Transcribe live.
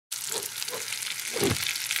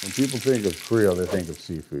When people think of Creole, they think of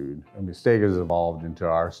seafood. I mean, steak has evolved into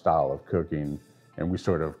our style of cooking, and we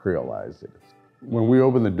sort of Creolized it. When we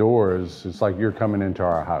open the doors, it's like you're coming into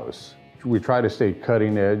our house. We try to stay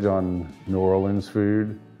cutting edge on New Orleans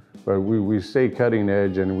food, but we stay cutting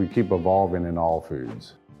edge and we keep evolving in all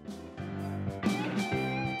foods.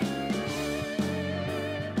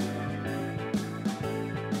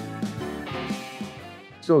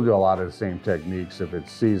 Still do a lot of the same techniques if it's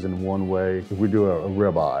seasoned one way. If we do a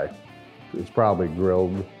ribeye, it's probably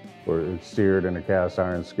grilled or it's seared in a cast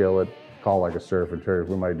iron skillet, called like a surf and turf.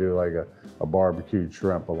 We might do like a barbecued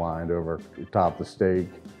shrimp aligned over top the steak.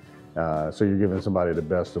 So you're giving somebody the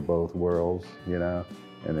best of both worlds, you know?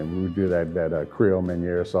 And then we would do that Creole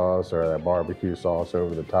Meunier sauce or that barbecue sauce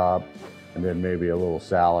over the top. And then maybe a little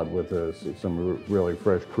salad with some really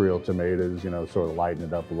fresh Creole tomatoes, you know, sort of lighten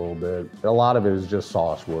it up a little bit. A lot of it is just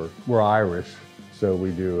sauce work. We're Irish, so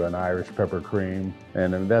we do an Irish pepper cream.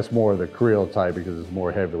 And that's more of the Creole type because it's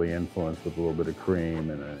more heavily influenced with a little bit of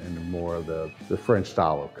cream and more of the French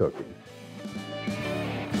style of cooking.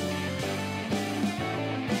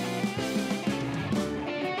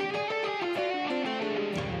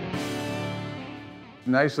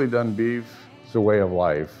 Nicely done beef, it's a way of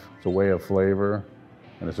life. It's a way of flavor,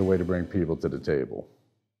 and it's a way to bring people to the table.